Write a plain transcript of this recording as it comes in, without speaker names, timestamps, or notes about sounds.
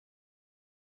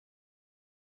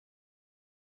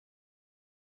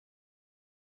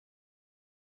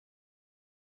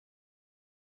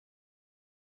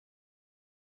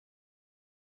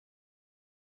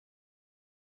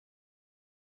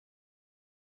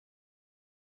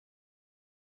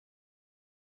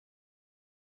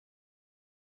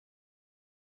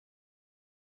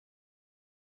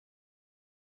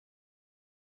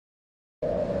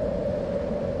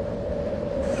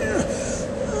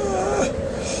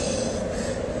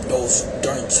those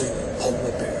dancing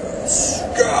polar bears.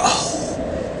 Gah!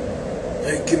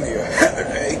 They give me a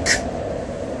headache.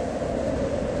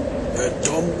 That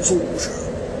dumb soldier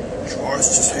tries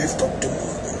to save Dr.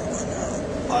 Mother, but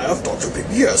now I have Dr.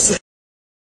 PBS.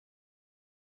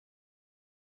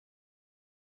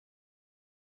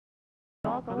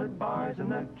 Chocolate bars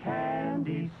and the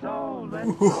candy so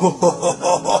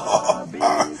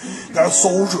That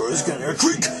soldier is getting a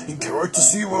drink and can't wait to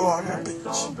see what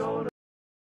happens.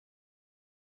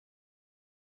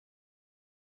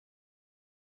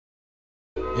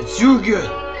 It's you again!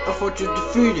 I thought you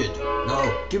defeated.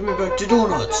 Now, give me back the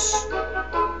donuts.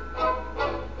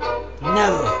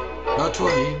 Never! Not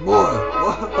 20 more!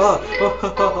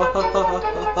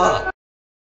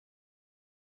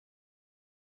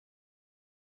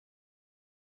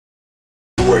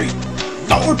 Great!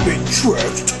 Now I've been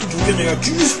tricked into getting a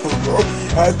cheeseburger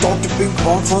at Dr.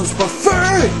 Beanclownson's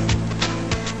buffet!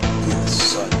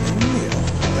 Yes, I knew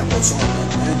that was on the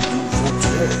menu for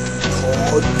today,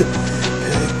 called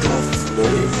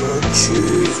Pickle-Flavored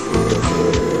Cheeseburger.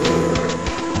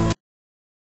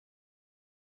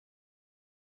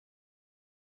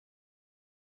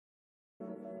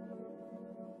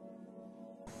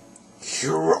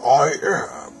 Here I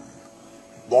am,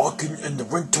 walking in the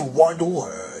winter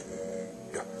wonderland,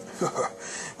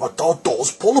 without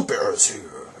those polar bears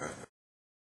here.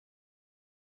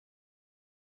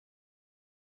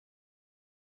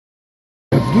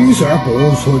 These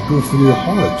apples are good for your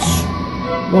hearts.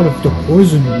 What if the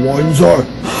poison ones are...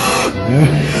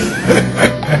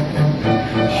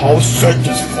 How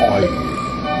satisfying!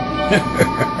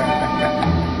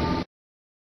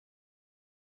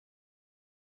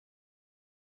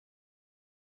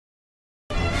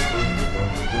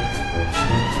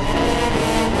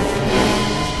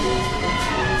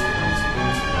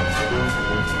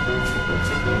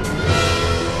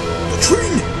 The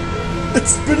train!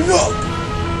 It's spinning up!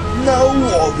 Now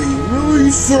I'll be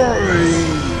really sorry!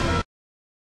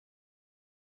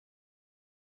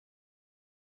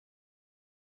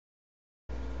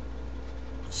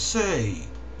 Say,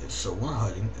 is someone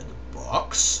hiding in the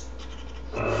box?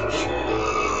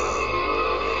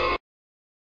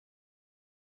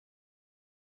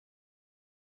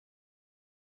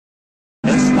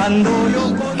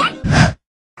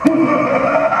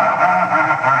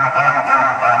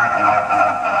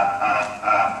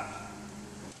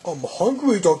 I'm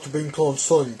hungry, Dr.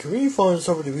 Beanclownson. Can we find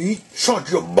something to eat? Shut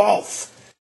your mouth!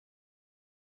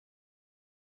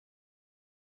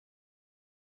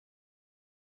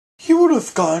 You would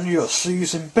have gotten your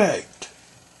season baked.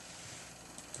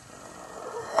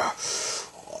 I'm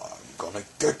gonna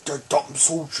get the dumb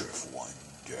soldier one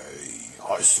day.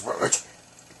 I swear it.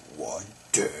 One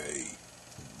day.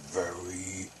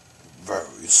 Very,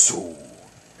 very soon.